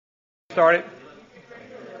Started.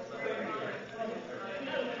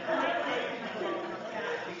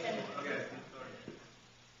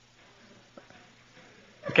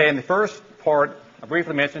 Okay, in the first part, I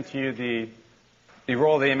briefly mentioned to you the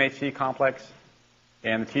role of the MHC complex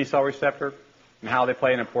and the T cell receptor and how they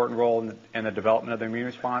play an important role in the development of the immune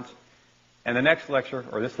response. And the next lecture,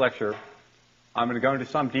 or this lecture, I'm going to go into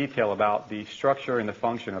some detail about the structure and the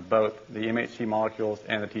function of both the MHC molecules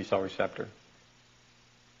and the T cell receptor.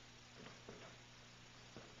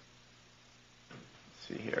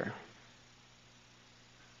 Let's see here.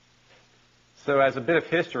 So as a bit of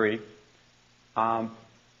history, the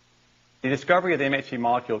discovery of the MHC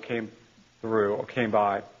molecule came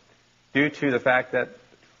by due to the fact that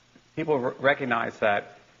people recognized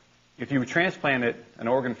that if you transplanted an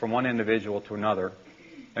organ from one individual to another,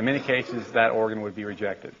 in many cases that organ would be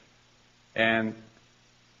rejected. And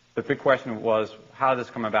the big question was, how did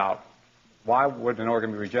this come about? Why would an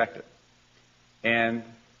organ be rejected? And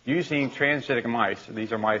using transgenic mice,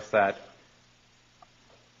 these are mice that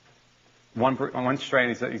one strain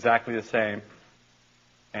is exactly the same,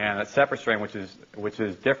 and a separate strain which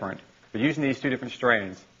is different. But using these two different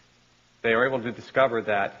strains, they were able to discover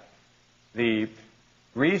that the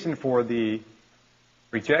reason for the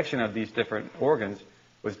rejection of these different organs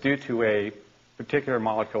was due to a particular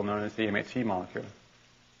molecule known as the MHC molecule.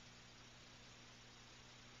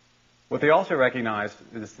 What they also recognized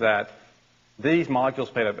is that these molecules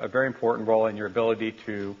played a very important role in your ability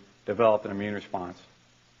to develop an immune response.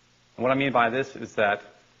 And what I mean by this is that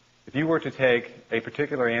if you were to take a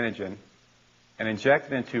particular antigen and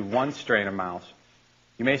inject it into one strain of mouse,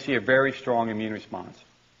 you may see a very strong immune response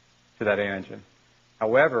to that antigen.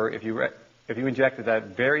 However, if you injected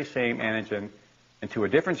that very same antigen into a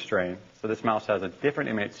different strain, so this mouse has a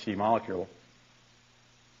different MHC molecule,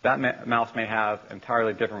 that mouse may have an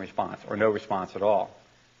entirely different response or no response at all.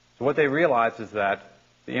 So what they realized is that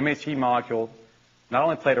the MHC molecule not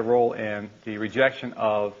only played a role in the rejection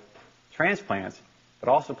of transplants, but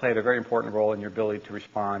also played a very important role in your ability to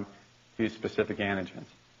respond to specific antigens.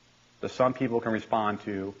 So some people can respond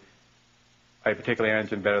to a particular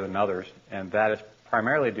antigen better than others, and that is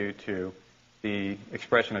primarily due to the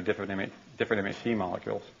expression of different MHC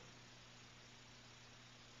molecules.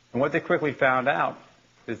 And what they quickly found out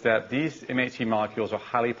is that these MHC molecules are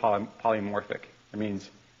highly polymorphic. It means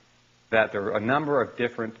that there are a number of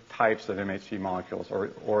different types of MHC molecules,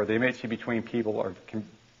 or the MHC between people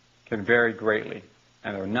can vary greatly,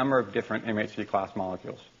 and there are a number of different MHC class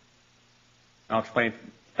molecules. And I'll explain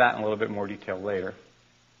that in a little bit more detail later.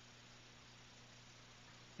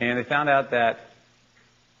 And they found out that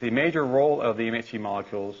the major role of the MHC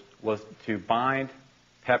molecules was to bind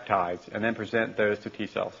peptides and then present those to T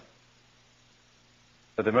cells.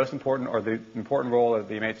 So the most important, or the important role of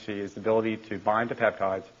the MHC is the ability to bind to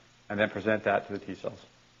peptides and then present that to the T cells.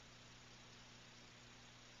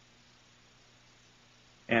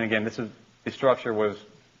 And again, the structure was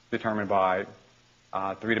determined by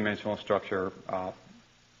three-dimensional structure,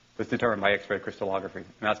 was determined by X-ray crystallography, and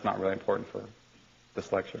that's not really important for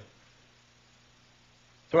this lecture.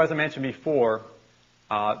 So as I mentioned before,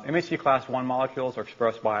 MHC class I molecules are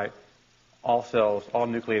expressed by all cells, all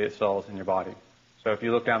nucleated cells in your body. So if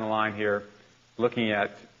you look down the line here, looking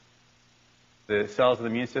at the cells of the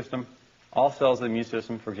immune system, all cells of the immune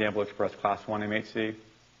system, for example, express class I MHC.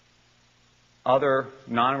 Other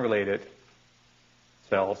non-related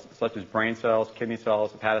cells, such as brain cells, kidney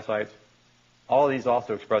cells, hepatocytes, all of these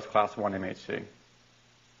also express class I MHC. And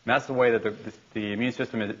that's the way that the immune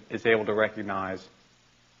system is able to recognize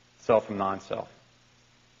self from non-self.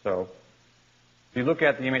 So if you look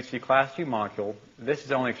at the MHC class II molecule, this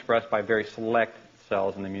is only expressed by very select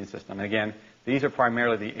cells in the immune system. And again, these are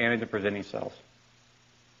primarily the antigen-presenting cells.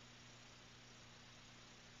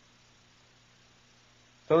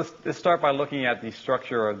 So let's start by looking at the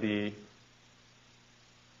structure of the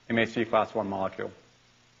MHC class I molecule.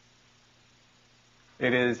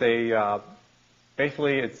 It is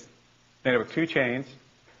basically it's made up of two chains.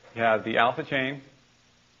 You have the alpha chain,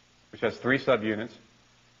 which has three subunits,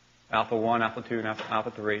 alpha 1, alpha 2, and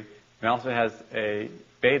alpha 3. And it also has a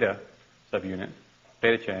beta subunit,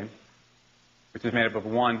 beta chain, which is made up of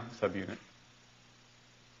one subunit. It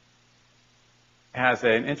has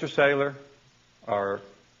an intracellular, or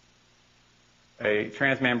a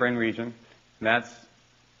transmembrane region, and that's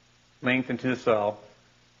linked into the cell.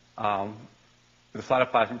 The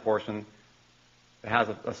cytoplasmic portion has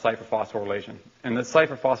a site for phosphorylation. And the site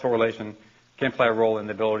for phosphorylation can play a role in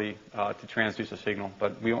the ability to transduce a signal,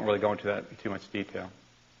 but we won't really go into that in too much detail.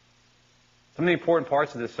 Some of the important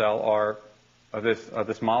parts of this cell of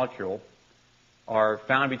this molecule are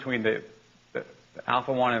found between the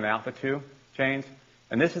alpha 1 and the alpha 2 chains,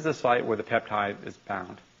 and this is the site where the peptide is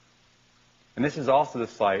bound. And this is also the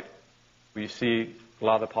site where you see a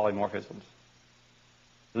lot of the polymorphisms.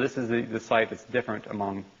 So this is the site that's different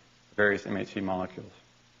among various MHC molecules.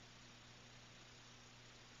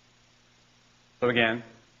 So again,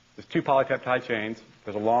 there's two polypeptide chains.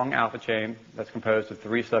 There's a long alpha chain that's composed of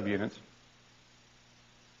 3 subunits.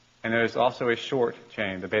 And there's also a short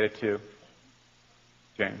chain, the beta 2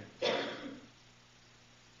 chain.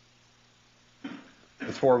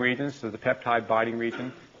 There's 4 regions. So the peptide binding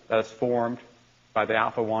region that is formed by the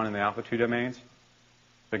alpha 1 and the alpha 2 domains.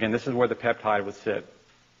 So again, this is where the peptide would sit,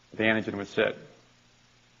 the antigen would sit.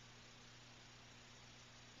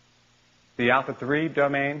 The alpha 3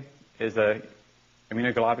 domain is a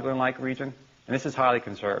immunoglobulin-like region, and this is highly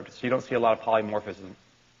conserved, so you don't see a lot of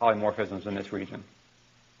polymorphisms in this region.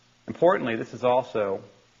 Importantly, this is also,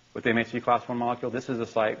 with the MHC class 1 molecule, this is the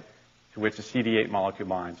site to which the CD8 molecule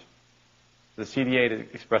binds. The CD8 is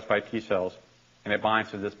expressed by T cells, and it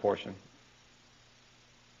binds to this portion.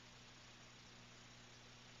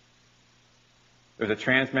 There's a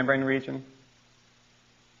transmembrane region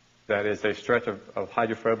that is a stretch of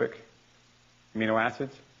hydrophobic amino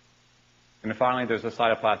acids. And then finally, there's a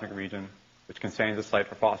cytoplasmic region, which contains the site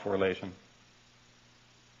for phosphorylation.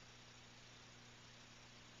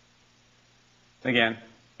 Again,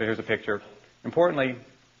 here's a picture. Importantly,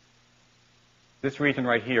 this region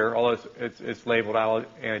right here, although it's labeled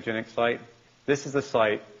alloantigenic site, this is the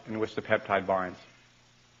site in which the peptide binds.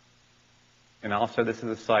 And also, this is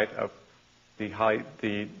the site of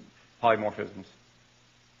the polymorphisms.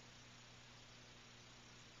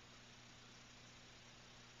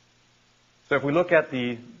 So if we look at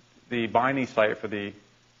the binding site for the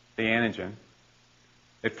antigen,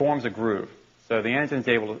 it forms a groove. So the antigen is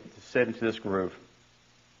able to sit into this groove.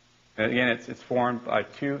 And again, it's formed by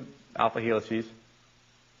 2 alpha helices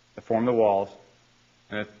that form the walls,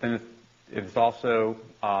 and then it's also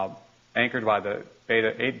anchored by the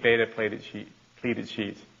 8 beta pleated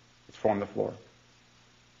sheets which form the floor.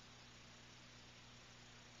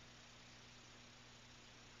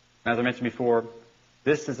 As I mentioned before,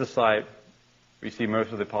 this is the site where you see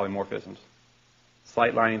most of the polymorphisms.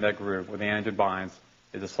 Site lining that groove where the antigen binds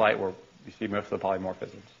is a site where you see most of the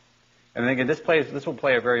polymorphisms. And then again, this will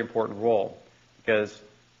play a very important role because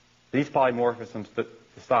these polymorphisms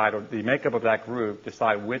decide, or the makeup of that groove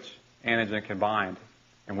decide which antigen can bind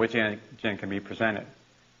and which antigen can be presented.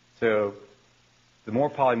 So the more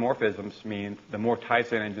polymorphisms mean the more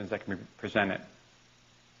types of antigens that can be presented.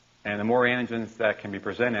 And the more antigens that can be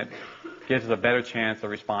presented gives us a better chance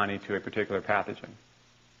of responding to a particular pathogen.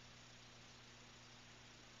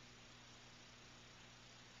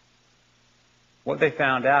 What they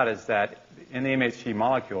found out is that in the MHC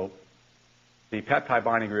molecule, the peptide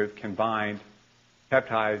binding groove can bind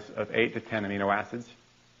peptides of 8 to 10 amino acids.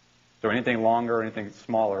 So anything longer or anything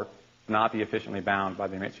smaller cannot be efficiently bound by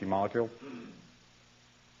the MHC molecule.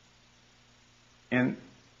 And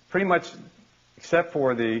pretty much, except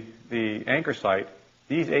for the anchor site,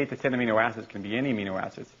 these 8 to 10 amino acids can be any amino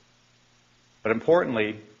acids. But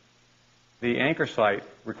importantly, the anchor site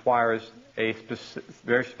requires a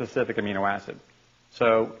very specific amino acid.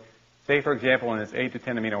 So, say for example, in this 8 to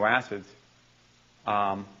 10 amino acids,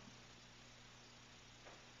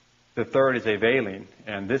 the third is a valine,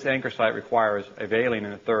 and this anchor site requires a valine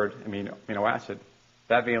in the third amino acid.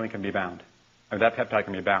 That valine can be bound, or that peptide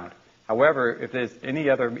can be bound. However, if there's any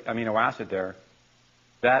other amino acid there,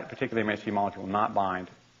 that particular MHC molecule will not bind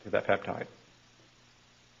to that peptide.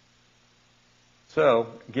 So,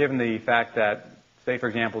 given the fact that, say for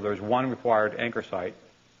example, there's one required anchor site,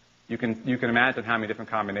 you can imagine how many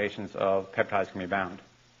different combinations of peptides can be bound.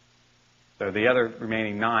 So the other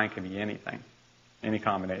remaining 9 can be anything, any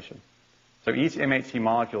combination. So each MHC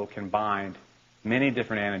molecule can bind many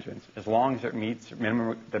different antigens as long as it meets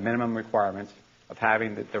the minimum requirements of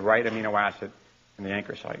having the right amino acid in the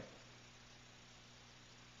anchor site.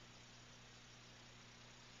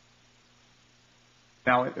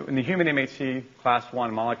 Now, in the human MHC class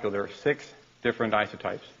 1 molecule, there are 6 different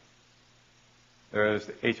isotypes. There's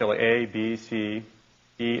HLA, B, C,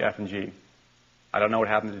 E, F, and G. I don't know what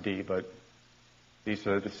happened to D, but these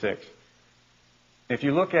are the 6. If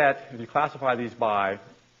you classify these by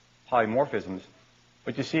polymorphisms,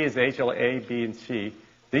 what you see is the HLA, B, and C.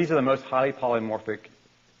 These are the most highly polymorphic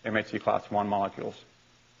MHC class 1 molecules.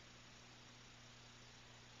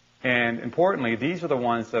 And importantly, these are the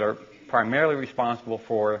ones that are primarily responsible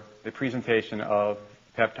for the presentation of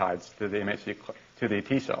peptides to the MHC, to the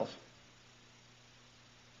T cells.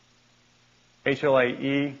 HLA,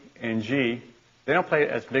 E, and G, they don't play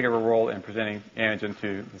as big of a role in presenting antigen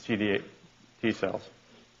to the T cells.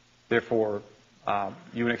 Therefore,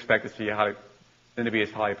 you would expect to see them to be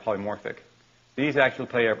as highly polymorphic. These actually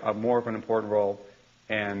play a more of an important role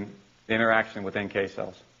in the interaction with NK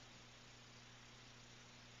cells.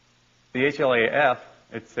 The HLA-F,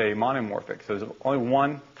 it's a monomorphic, so there's only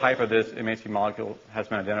one type of this MHC molecule has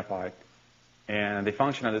been identified, and the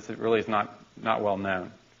function of this really is not well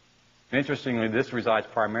known. And interestingly, this resides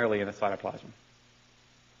primarily in the cytoplasm.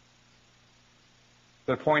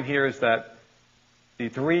 The point here is that the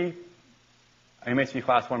three MHC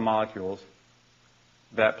class I molecules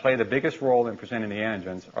that play the biggest role in presenting the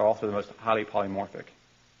antigens are also the most highly polymorphic.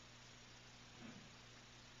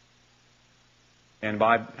 And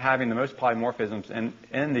by having the most polymorphisms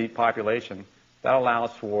in the population, that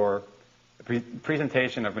allows for the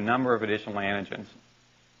presentation of a number of additional antigens.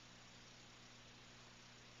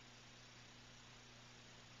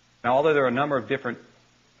 Now, although there are a number of different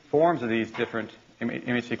forms of these different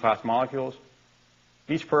MHC class molecules,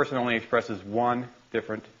 each person only expresses one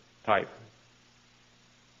different type,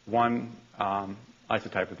 one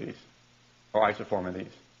isotype of these, or isoform of these.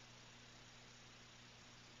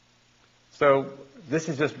 So this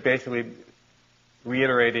is just basically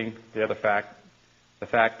reiterating the fact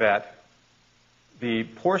that the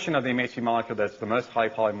portion of the MHC molecule that's the most highly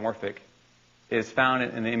polymorphic is found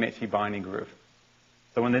in the MHC binding groove.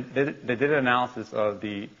 So when they did an analysis of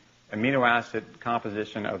the amino acid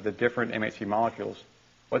composition of the different MHC molecules,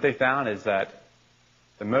 what they found is that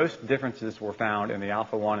the most differences were found in the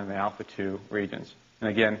alpha-1 and the alpha-2 regions. And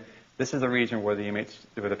again, this is the region where the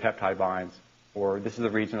peptide binds, or this is the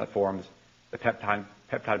region that forms the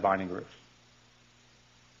peptide binding groove.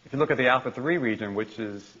 If you look at the alpha-3 region, which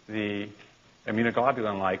is the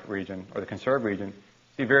immunoglobulin-like region, or the conserved region, you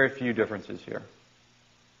see very few differences here.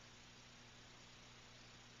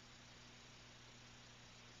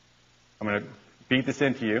 I'm going to beat this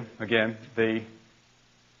into you. Again, the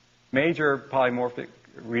major polymorphic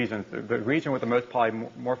regions, the region with the most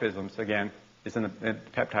polymorphisms, again, is in the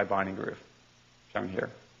peptide binding groove, shown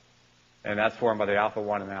here. And that's formed by the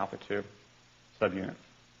alpha-1 and the alpha-2 subunit.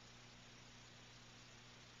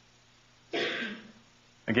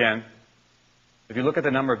 Again, if you look at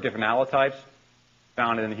the number of different allotypes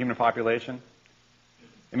found in the human population,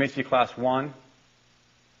 MHC class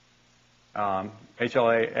I,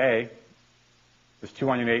 HLA-A, is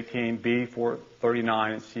 218, B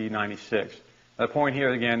 439, and C 96. The point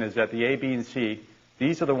here again is that the A, B, and C,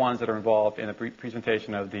 these are the ones that are involved in the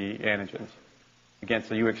presentation of the antigens. Again,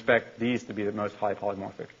 so you expect these to be the most highly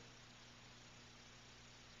polymorphic.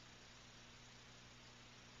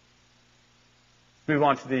 Move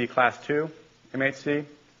on to the class II MHC.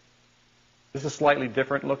 This is slightly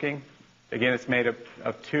different looking. Again, it's made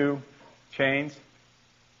of two chains.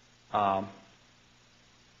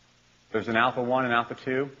 There's an alpha-1 and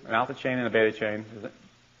alpha-2, an alpha chain and a beta chain.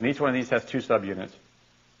 And each one of these has two subunits.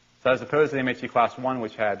 So as opposed to the MHC class I,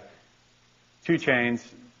 which had two chains,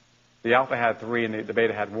 the alpha had three and the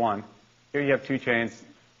beta had one. Here you have two chains.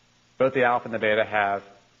 Both the alpha and the beta have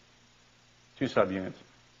two subunits.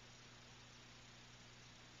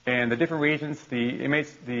 And the different regions, the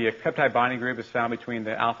peptide binding group is found between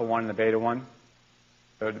the alpha-1 and the beta-1.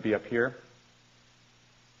 So it would be up here.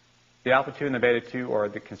 The alpha-2 and the beta-2 are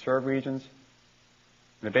the conserved regions.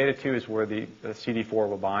 And the beta-2 is where the CD4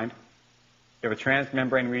 will bind. You have a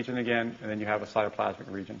transmembrane region again, and then you have a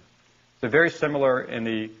cytoplasmic region. So very similar in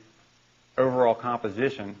the overall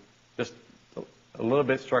composition, just a little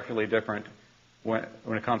bit structurally different when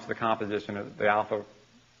it comes to the composition of the alpha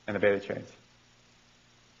and the beta chains.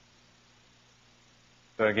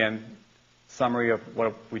 So again, summary of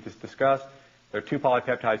what we just discussed. There are two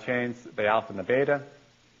polypeptide chains, the alpha and the beta.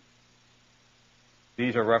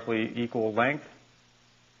 These are roughly equal length.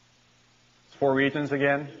 It's four regions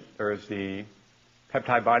again. There's the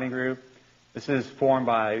peptide binding group. This is formed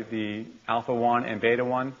by the alpha-1 and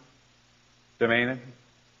beta-1 domain.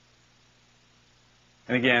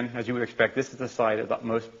 And again, as you would expect, this is the site of the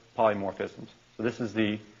most polymorphisms. So this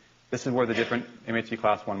is where the different MHC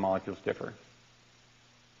class I molecules differ.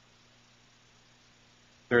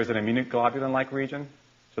 There is an immunoglobulin-like region.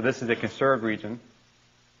 So this is a conserved region.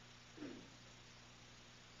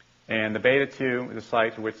 And the beta-2 is the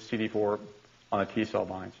site to which CD4 on the T cell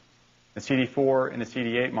binds. The CD4 and the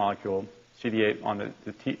CD8 molecule, CD8 on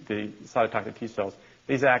the cytotoxic T cells,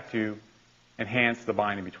 these act to enhance the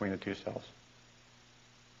binding between the two cells.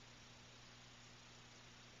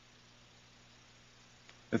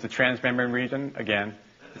 There's a transmembrane region. Again,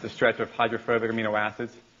 it's a stretch of hydrophobic amino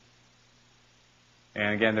acids.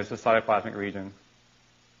 And again, there's a cytoplasmic region.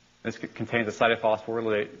 This contains a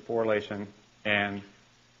cytophosphorylation and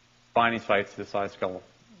binding sites to the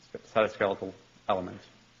cytoskeletal elements.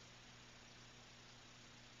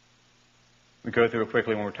 We go through it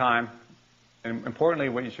quickly one more time. And importantly,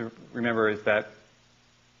 what you should remember is that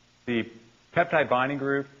the peptide binding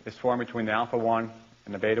group is formed between the alpha-1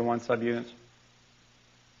 and the beta-1 subunits.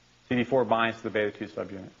 CD4 binds to the beta-2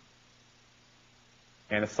 subunit.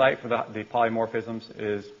 And the site for the polymorphisms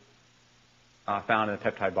is found in the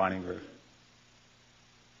peptide binding group.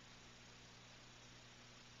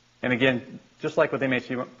 And again, just like with the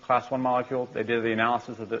MHC class 1 molecule, they did the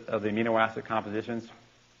analysis of the amino acid compositions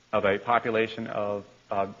of a population of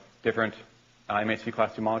different MHC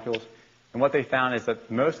class 2 molecules. And what they found is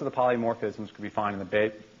that most of the polymorphisms could be found in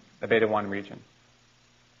the beta-1 region.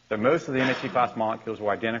 So most of the MHC class molecules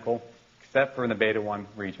were identical, except for in the beta-1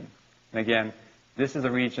 region. And again, this is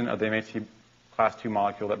the region of the MHC class 2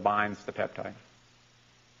 molecule that binds the peptide.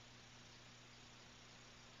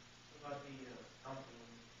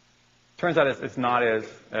 Turns out it's not as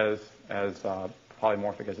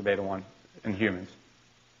polymorphic as the beta-1 in humans.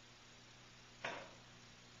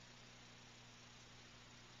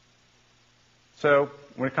 So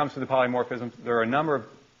when it comes to the polymorphisms, there are a number of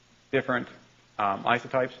different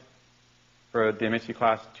isotypes for the MHC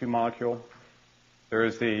class 2 molecule. There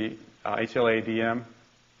is the HLA, DM,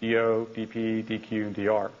 DO, DP, DQ, and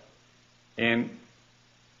DR. And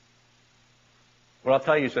what I'll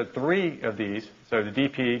tell you is that 3 of these, so the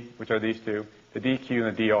DP, which are these two, the DQ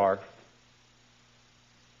and the DR.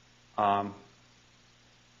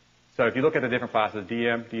 So if you look at the different classes,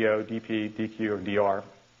 DM, DO, DP, DQ, or DR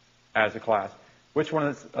as a class, which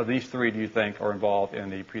one of these 3 do you think are involved in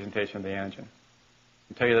the presentation of the antigen?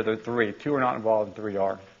 I'll tell you that there are 3. 2 are not involved, and 3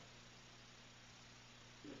 are.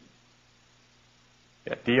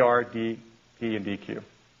 Yeah, DR, DP, and DQ.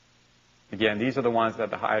 Again, these are the ones that have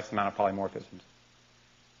the highest amount of polymorphisms.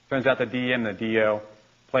 Turns out the DM and the DO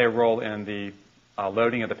play a role in the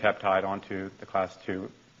loading of the peptide onto the class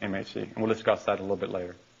 2 MHC. And we'll discuss that a little bit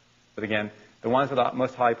later. But again, the ones that are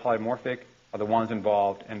most highly polymorphic are the ones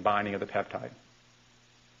involved in binding of the peptide.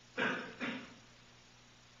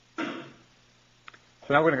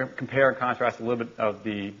 So now we're going to compare and contrast a little bit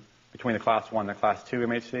between the class 1 and the class 2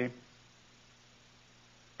 MHC. And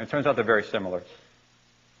it turns out they're very similar.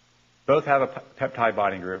 Both have a peptide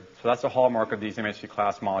binding group. So that's the hallmark of these MHC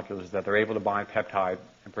class molecules, is that they're able to bind peptide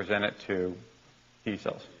and present it to T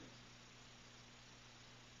cells.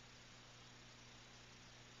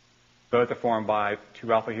 Both are formed by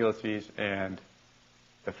 2 alpha helices, and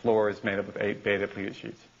the floor is made up of 8 beta pleated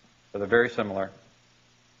sheets. So they're very similar.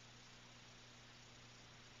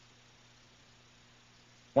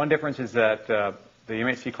 One difference is that the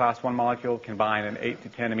MHC class 1 molecule can bind an 8 to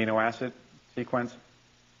 10 amino acid sequence.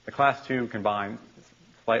 The class 2 can bind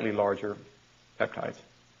slightly larger peptides.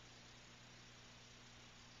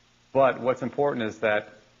 But what's important is that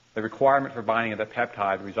the requirement for binding of the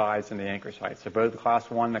peptide resides in the anchor site. So both the class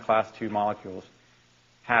 1 and the class 2 molecules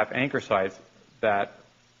have anchor sites that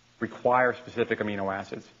require specific amino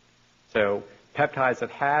acids. So peptides that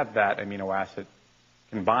have that amino acid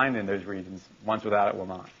can bind in those regions. Ones without it will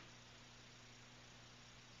not.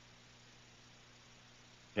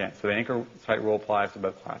 Yeah, so the anchor site rule applies to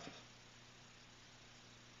both classes.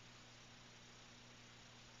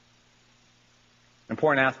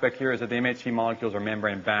 Important aspect here is that the MHC molecules are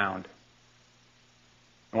membrane bound.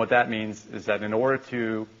 And what that means is that in order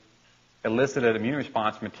to elicit an immune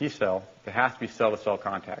response from a T cell, there has to be cell-to-cell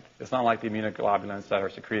contact. It's not like the immunoglobulins that are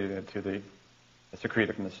secreted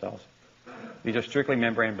from the cells. These are strictly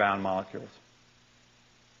membrane-bound molecules.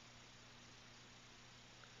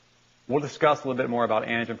 We'll discuss a little bit more about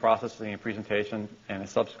antigen processing and presentation in a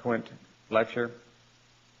subsequent lecture.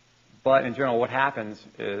 But in general, what happens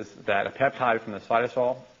is that a peptide from the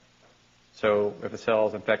cytosol, so if the cell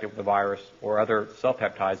is infected with the virus or other cell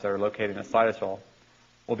peptides that are located in the cytosol,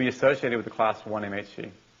 will be associated with the class 1 MHC.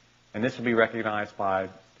 And this will be recognized by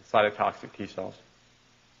the cytotoxic T cells.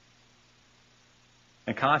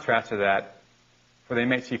 In contrast to that, for the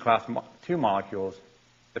MHC class 2 molecules,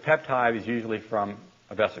 the peptide is usually from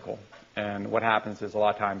a vesicle. And what happens is a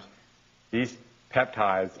lot of times these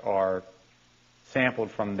peptides are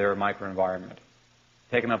sampled from their microenvironment,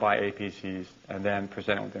 taken up by APCs, and then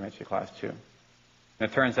presented with MHC class 2. And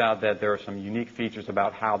it turns out that there are some unique features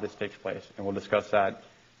about how this takes place, and we'll discuss that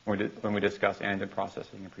when we discuss antigen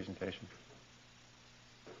processing and presentation.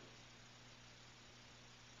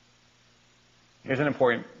 Here's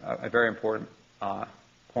a very important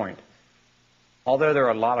point. Although there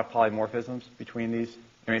are a lot of polymorphisms between these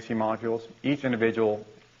MHC molecules, each individual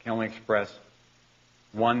can only express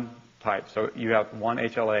one type. So you have one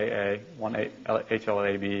HLA-A, one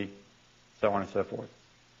HLA-B, so on and so forth.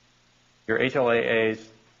 Your HLA-As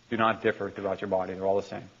do not differ throughout your body. They're all the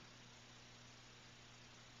same.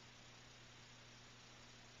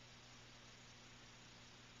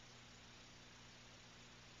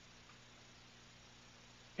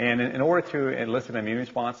 And in order to elicit an immune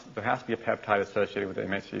response, there has to be a peptide associated with the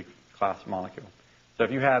MHC class molecule. So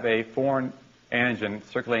if you have a foreign antigen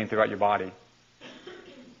circulating throughout your body,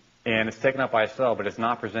 and it's taken up by a cell, but it's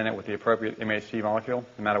not presented with the appropriate MHC molecule,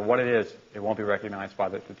 no matter what it is, it won't be recognized by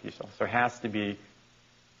the T cell. So it has to be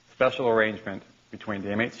special arrangement between the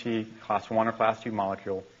MHC class 1 or class 2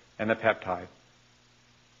 molecule and the peptide.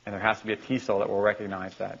 And there has to be a T cell that will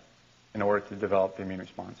recognize that in order to develop the immune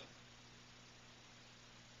response.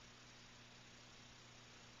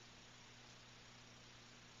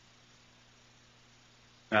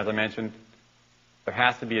 And as I mentioned, there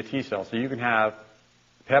has to be a T cell. So you can have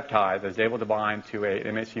a peptide that is able to bind to an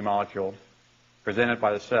MHC molecule presented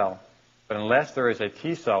by the cell, but unless there is a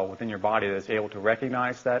T cell within your body that is able to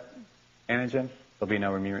recognize that antigen, there'll be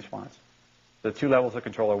no immune response. The two levels of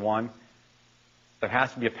control are: one, there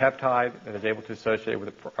has to be a peptide that is able to associate with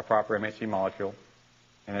a proper MHC molecule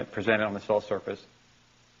and it presented on the cell surface.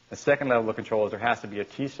 The second level of control is there has to be a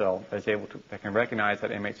T cell that is able to, that can recognize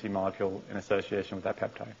that MHC molecule in association with that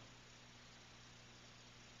peptide.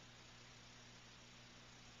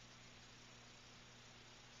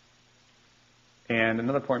 And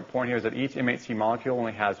another point here is that each MHC molecule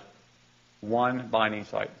only has one binding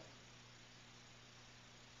site.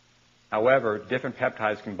 However, different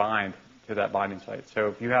peptides can bind to that binding site. So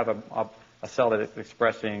if you have a cell that is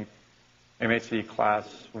expressing MHC class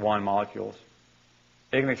 1 molecules,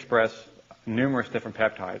 it can express numerous different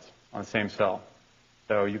peptides on the same cell.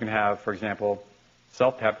 So you can have, for example,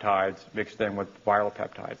 cell peptides mixed in with viral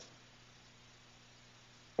peptides,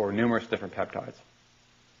 or numerous different peptides.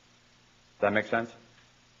 Does that make sense?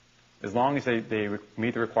 As long as they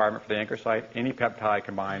meet the requirement for the anchor site, any peptide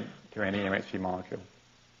can bind to any MHC molecule.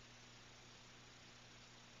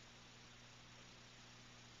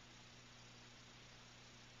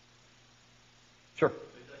 Sure.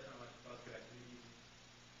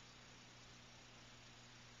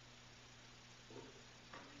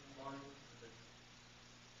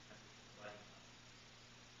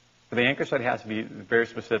 So the anchor site has to be a very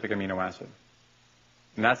specific amino acid.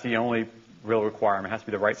 And that's the only real requirement. It has to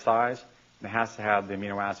be the right size, and it has to have the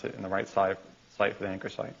amino acid in the right site for the anchor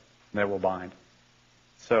site, and that will bind.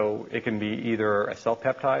 So it can be either a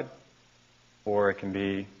self-peptide, or it can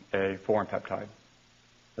be a foreign peptide,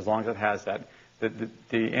 as long as it has that. The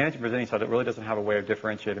antigen-presenting cell, it really doesn't have a way of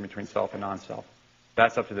differentiating between self and non-self.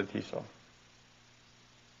 That's up to the T cell.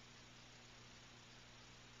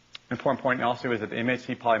 An important point also is that the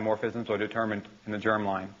MHC polymorphisms are determined in the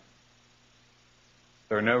germline.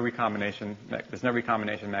 There's no recombination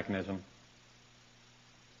mechanism.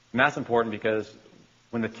 And that's important because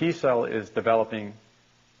when the T cell is developing,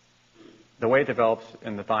 the way it develops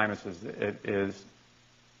in the thymus is it is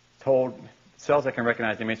told cells that can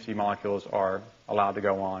recognize MHC molecules are allowed to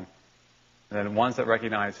go on. And then ones that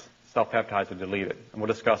recognize self-peptides are deleted. And we'll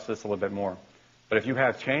discuss this a little bit more. But if you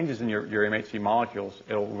have changes in your MHC molecules,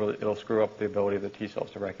 it'll screw up the ability of the T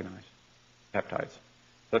cells to recognize peptides.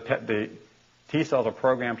 The T cells are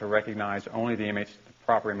programmed to recognize only the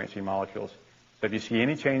proper MHC molecules. So if you see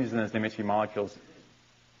any changes in those MHC molecules,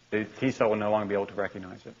 the T cell will no longer be able to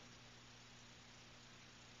recognize it.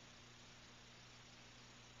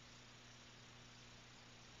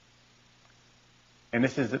 And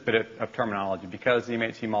this is a bit of terminology. Because the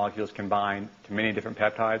MHC molecules can bind to many different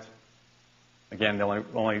peptides, again, the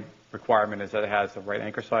only requirement is that it has the right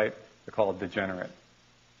anchor site. They're called degenerate.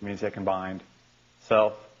 It means they can bind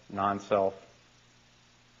self, non-self.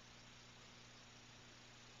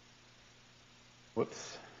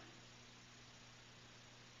 Whoops.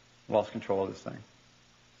 Lost control of this thing.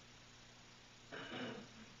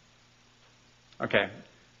 Okay.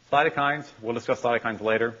 Cytokines, we'll discuss cytokines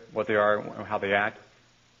later, what they are and how they act.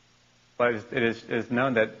 But it is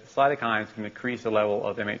known that cytokines can increase the level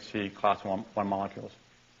of MHC class 1 molecules.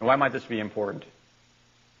 And why might this be important?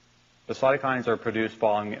 The cytokines are produced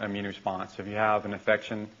following an immune response. If you have an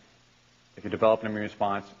infection, if you develop an immune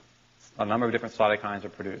response, a number of different cytokines are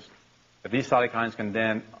produced. If these cytokines can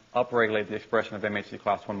then upregulate the expression of MHC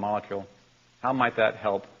class 1 molecule, how might that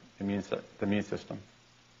help the immune system?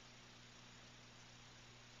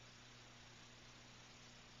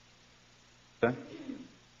 Okay?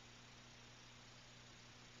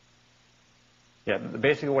 Yeah,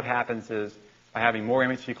 basically what happens is by having more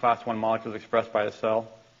MHC class 1 molecules expressed by the cell,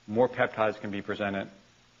 more peptides can be presented.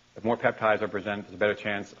 If more peptides are presented, there's a better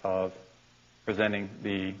chance of presenting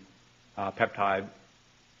the peptide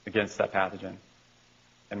against that pathogen.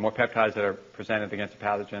 and more peptides that are presented against a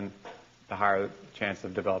pathogen, the higher the chance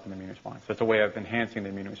of developing an immune response. So it's a way of enhancing the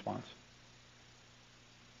immune response.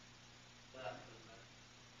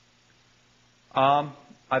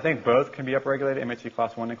 I think both can be upregulated, MHC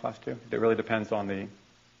class 1 and class 2. It really depends on the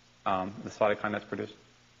cytokine that's produced.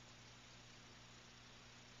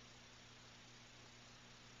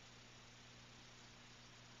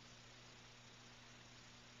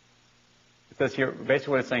 It says here,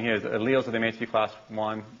 basically what it's saying here is alleles of the MHC class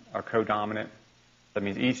 1 are co-dominant. That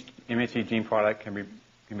means each MHC gene product can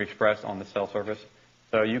be expressed on the cell surface.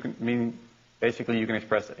 So basically you can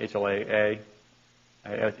express HLA-A,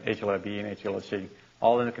 HLA-B, and HLA-C.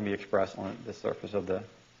 All of them can be expressed on the surface of the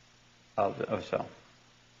cell.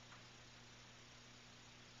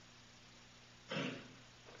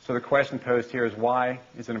 So the question posed here is, why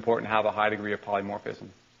is it important to have a high degree of polymorphism?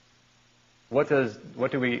 What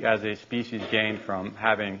do we as a species gain from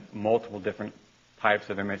having multiple different types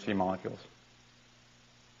of MHC molecules?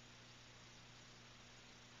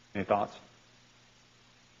 Any thoughts?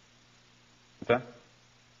 What's that?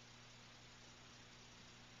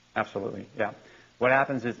 Absolutely, yeah. What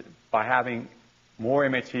happens is by having more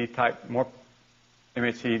more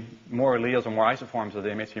alleles or more isoforms of the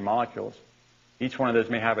MHC molecules, each one of those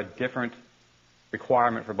may have a different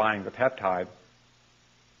requirement for binding the peptide.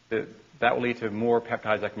 That will lead to more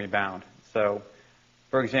peptides that can be bound. So,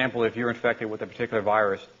 for example, if you're infected with a particular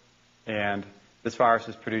virus and this virus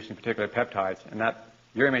is producing particular peptides and that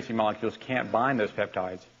your MHC molecules can't bind those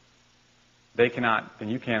peptides, then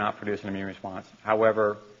you cannot produce an immune response.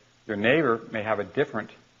 However, your neighbor may have a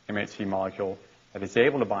different MHC molecule that is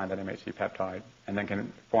able to bind that MHC peptide and then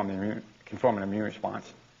can form an immune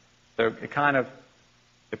response. So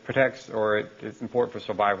it protects, or it's important for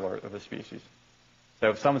survival of the species. So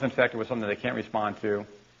if someone's infected with something they can't respond to,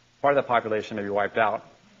 part of the population may be wiped out,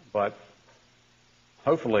 but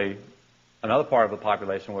hopefully another part of the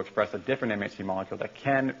population will express a different MHC molecule that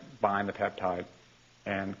can bind the peptide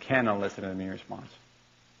and can elicit an immune response.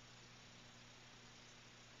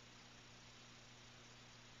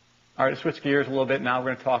 All right, to switch gears a little bit, now we're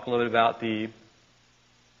going to talk a little bit about the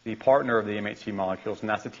partner of the MHC molecules, and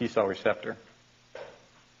that's the T cell receptor.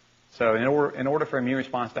 So in order for immune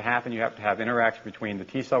response to happen, you have to have interaction between the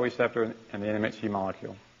T cell receptor and the MHC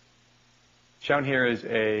molecule. Shown here is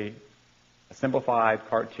a simplified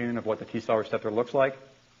cartoon of what the T cell receptor looks like.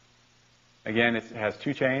 Again, it has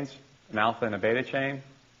two chains, an alpha and a beta chain.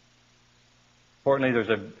 Importantly, there's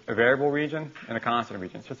a variable region and a constant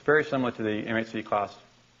region. So it's very similar to the MHC class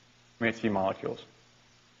MHC molecules.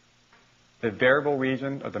 The variable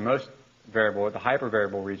region, or the most variable, the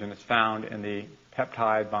hypervariable region, is found in the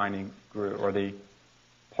peptide binding group, or the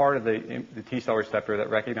part of the T cell receptor that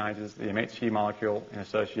recognizes the MHC molecule in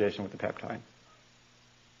association with the peptide.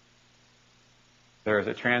 There is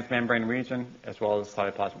a transmembrane region as well as a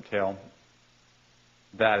cytoplasmic tail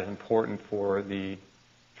that is important for the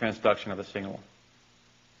transduction of the signal.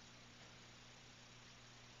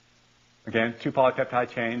 Again, two polypeptide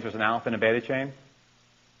chains. There's an alpha and a beta chain.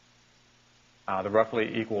 They're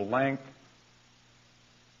roughly equal length.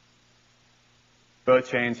 Both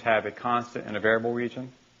chains have a constant and a variable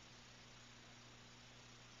region.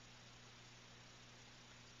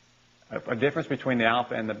 A difference between the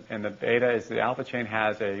alpha and the beta is the alpha chain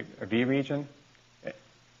has a V region.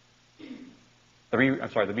 The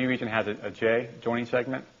V region has a J joining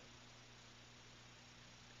segment.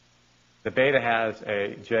 The beta has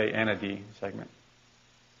a J and a D segment.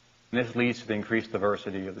 And this leads to the increased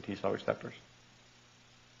diversity of the T cell receptors.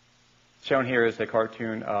 Shown here is a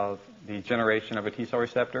cartoon of the generation of a T cell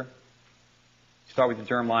receptor. You start with the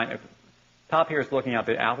germline. Top here is looking at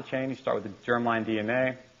the alpha chain. You start with the germline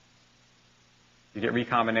DNA. You get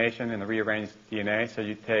recombination in the rearranged DNA. So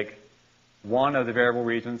you take one of the variable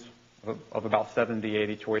regions of about 70,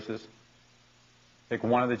 80 choices. Take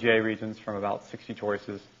one of the J regions from about 60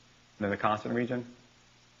 choices, and then the constant region.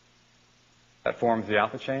 That forms the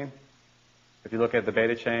alpha chain. If you look at the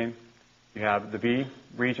beta chain, you have the V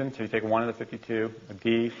region, so you take one of the 52, a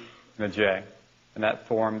D, and a J, and that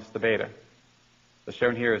forms the beta. So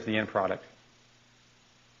shown here is the end product.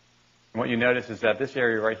 And what you notice is that this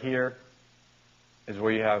area right here is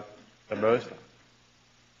where you have the most.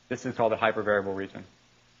 This is called the hypervariable region.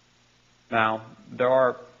 Now, there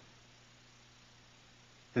are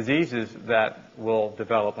diseases that will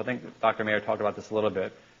develop. I think Dr. Mayer talked about this a little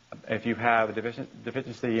bit. If you have a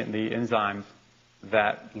deficiency in the enzymes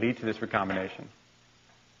that lead to this recombination,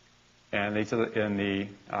 and these are in the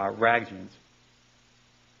RAG genes.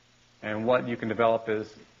 And what you can develop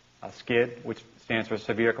is SCID, which stands for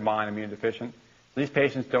severe combined immune deficient. These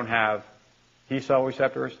patients don't have T cell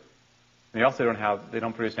receptors And they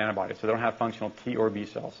don't produce antibodies, so they don't have functional T or B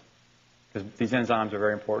cells. Because these enzymes are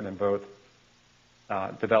very important in both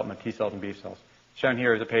development of T cells and B cells. Shown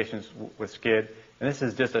here is a patient with SCID, and this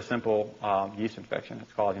is just a simple yeast infection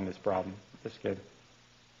that's causing this problem, the SCID.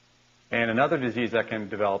 And another disease that can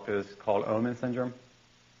develop is called Omen syndrome,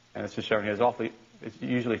 and it's just shown here. It's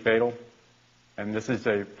usually fatal, and this is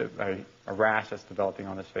a rash that's developing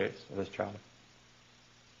on this face of this child.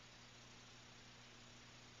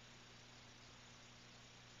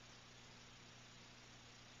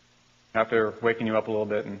 After waking you up a little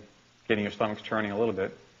bit and getting your stomachs churning a little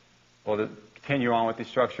bit, we'll continue on with the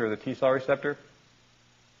structure of the T cell receptor.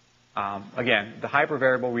 Again, the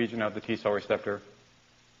hypervariable region of the T cell receptor,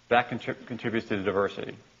 that contributes to the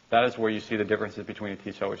diversity. That is where you see the differences between the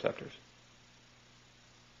T cell receptors.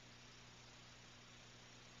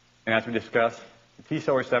 And as we discussed, the T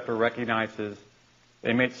cell receptor recognizes the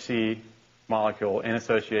MHC molecule in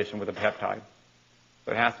association with a peptide.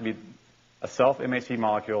 So it has to be a self-MHC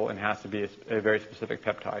molecule and has to be a very specific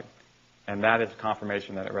peptide. And that is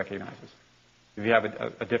confirmation that it recognizes. If you have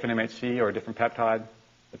a different MHC or a different peptide,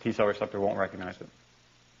 the T cell receptor won't recognize it.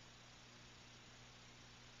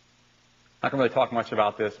 I can really talk much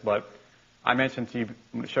about this, but I mentioned to you,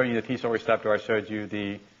 showing you the T cell receptor, I showed you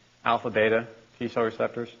the alpha-beta T cell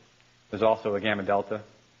receptors. There's also a gamma-delta,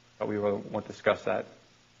 but we won't discuss that.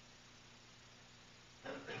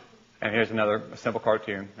 And here's another simple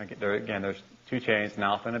cartoon. Again, there's two chains, an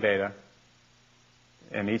alpha and a beta,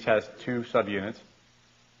 and each has two subunits.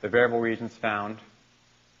 The variable regions found,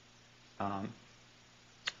 you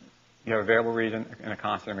have a variable region and a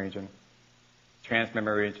constant region,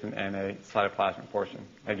 transmembrane region, and a cytoplasmic portion.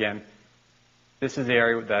 Again, this is the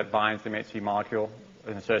area that binds the MHC molecule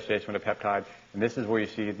in association with a peptide, and this is where you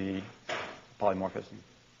see the polymorphism,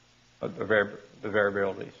 the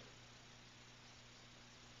variabilities.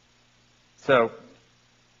 So,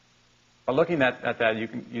 by looking at that,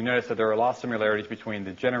 you notice that there are a lot of similarities between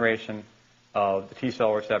the generation of the T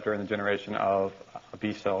cell receptor and the generation of a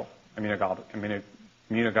B cell immunoglobulin.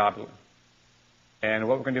 And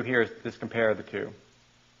what we're going to do here is just compare the two.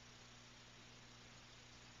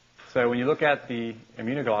 So when you look at the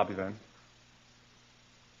immunoglobulin,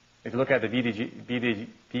 if you look at the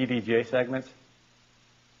VDJ segments,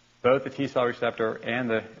 both the T cell receptor and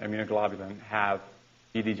the immunoglobulin have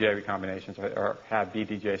VDJ recombinations or have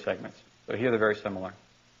VDJ segments. So here they're very similar.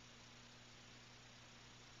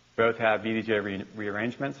 Both have VDJ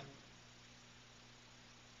rearrangements.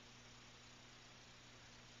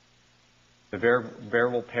 The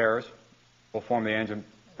variable pairs will form the antigen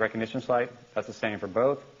recognition site. That's the same for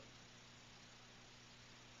both.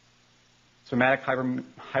 Somatic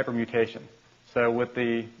hypermutation. So with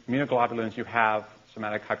the immunoglobulins, you have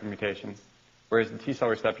somatic hypermutations, whereas the T cell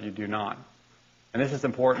receptor, you do not. And this is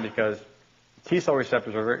important because T cell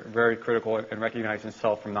receptors are very, very critical in recognizing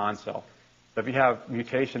self from non-self. So if you have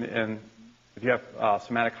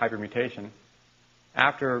somatic hypermutation,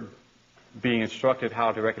 after being instructed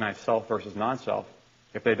how to recognize self versus non-self,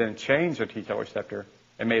 if they then change their T cell receptor,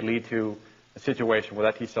 it may lead to a situation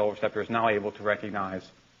where that T cell receptor is now able to recognize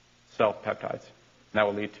self peptides. And that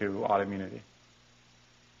will lead to autoimmunity.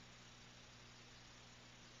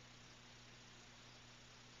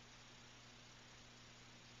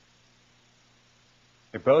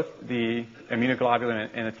 If both the immunoglobulin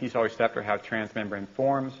and the T cell receptor have transmembrane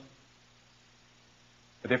forms,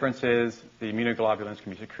 the difference is the immunoglobulins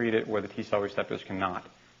can be secreted where the T cell receptors cannot.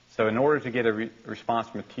 So in order to get a response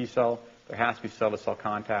from a T cell, there has to be cell-to-cell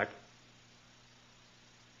contact.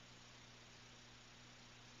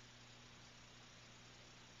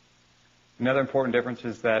 Another important difference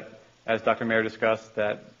is that, as Dr. Mayer discussed,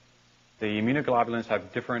 that the immunoglobulins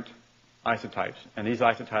have different isotypes, and these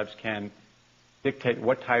isotypes can dictate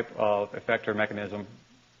what type of effector mechanism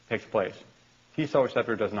takes place. T cell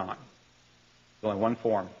receptor does not. There's only one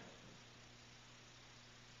form.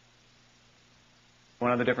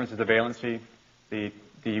 One other difference is the valency. The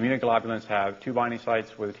immunoglobulins have two binding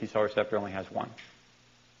sites where the T cell receptor only has one.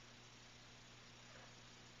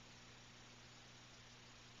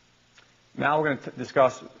 Now we're going to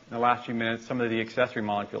discuss in the last few minutes some of the accessory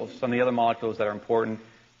molecules, some of the other molecules that are important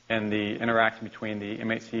in the interaction between the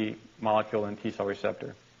MHC molecule and T cell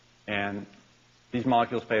receptor. And these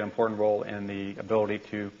molecules play an important role in the ability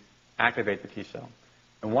to activate the T cell.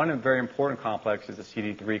 And one very important complex is the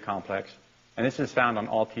CD3 complex, and this is found on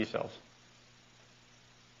all T cells.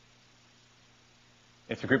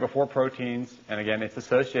 It's a group of 4 proteins, and again, it's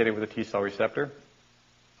associated with a T cell receptor.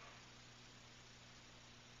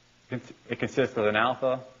 It consists of an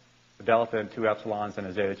alpha, a delta, and 2 epsilons, and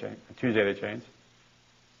a zeta chain, 2 zeta chains.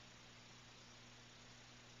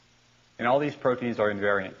 And all these proteins are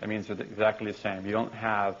invariant. That means they're exactly the same. You don't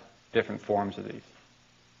have different forms of these.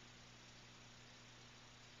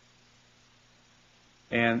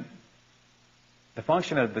 And the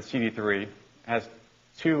function of the CD3 has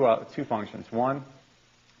two functions. One,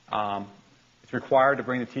 it's required to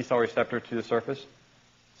bring the T cell receptor to the surface.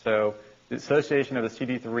 So the association of the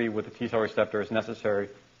CD3 with the T cell receptor is necessary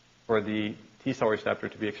for the T cell receptor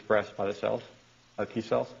to be expressed by the cells, T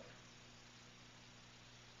cells.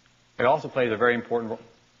 It also plays a very important role.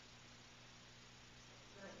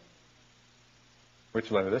 Which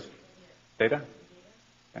letter is this? Theta?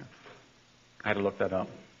 Yeah. I had to look that up.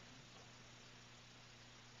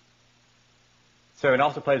 So it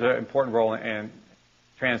also plays an important role in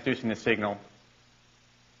transducing the signal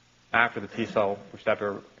after the T cell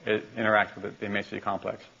receptor interacts with the MHC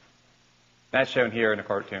complex. That's shown here in the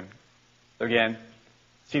cartoon. So again,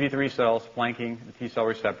 CD3 cells flanking the T cell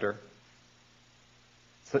receptor,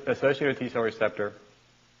 associated T cell receptor,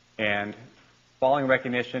 and following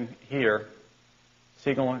recognition here,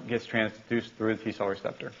 signal gets transduced through the T cell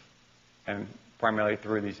receptor, and primarily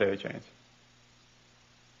through these zeta chains.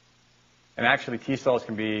 And actually, T cells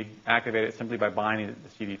can be activated simply by binding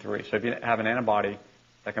the CD3. So if you have an antibody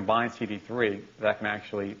that can bind CD3, that can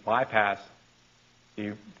actually bypass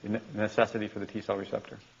the necessity for the T cell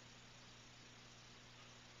receptor.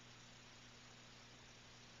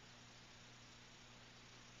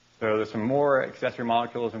 So there's some more accessory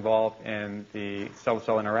molecules involved in the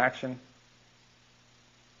cell-to-cell interaction.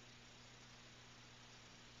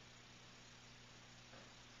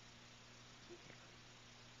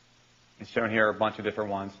 It's shown here a bunch of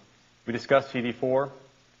different ones. We discussed CD4.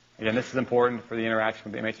 Again, this is important for the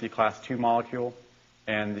interaction with the MHC class II molecule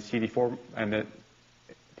and the CD4 and the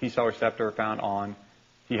T cell receptor found on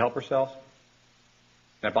T helper cells.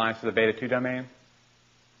 That binds to the beta-2 domain.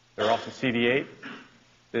 There are also CD8.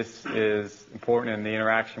 This is important in the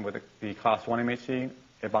interaction with the class I MHC.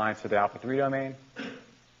 It binds to the alpha-3 domain.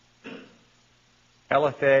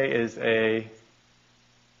 LFA is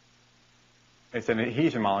it's an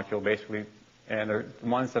adhesion molecule, basically, and the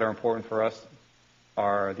ones that are important for us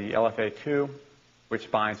are the LFA2, which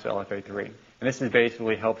binds to LFA3. And this is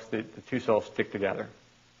basically helps the two cells stick together.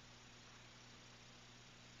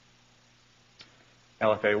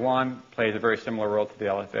 LFA1 plays a very similar role to the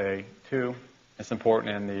LFA2. It's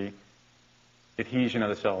important in the adhesion of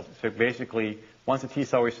the cells. So basically, once the T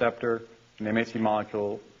cell receptor and the MHC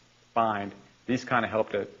molecule bind, these kind of help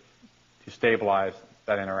to stabilize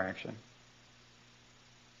that interaction.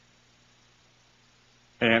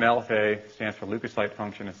 And LFA stands for leukocyte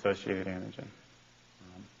function associated antigen.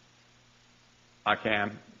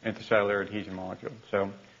 ICAM, intercellular adhesion molecule. So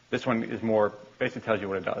this one is more, basically tells you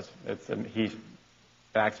what it does. It's an adhesion,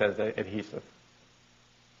 it acts as an adhesive.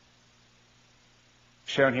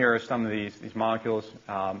 Shown here are some of these molecules.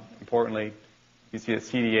 Importantly, you see that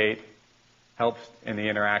CD8 helps in the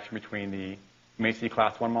interaction between the MHC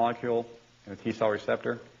class I molecule and the T cell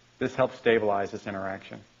receptor. This helps stabilize this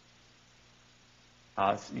interaction.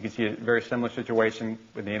 You can see a very similar situation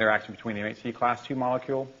with the interaction between the MHC class II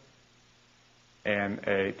molecule and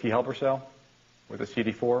a T helper cell with a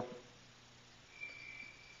CD4.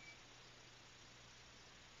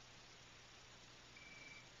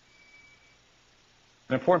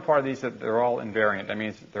 An important part of these is that they're all invariant. That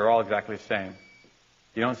means they're all exactly the same.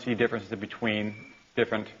 You don't see differences between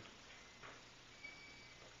different.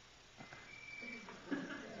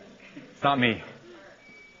 It's not me.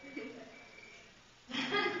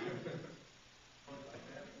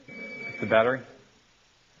 The battery?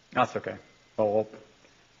 That's okay. Oh,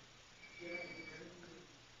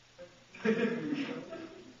 it's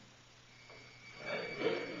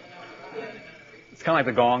kind of like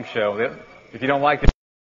the Gong Show. If you don't like it,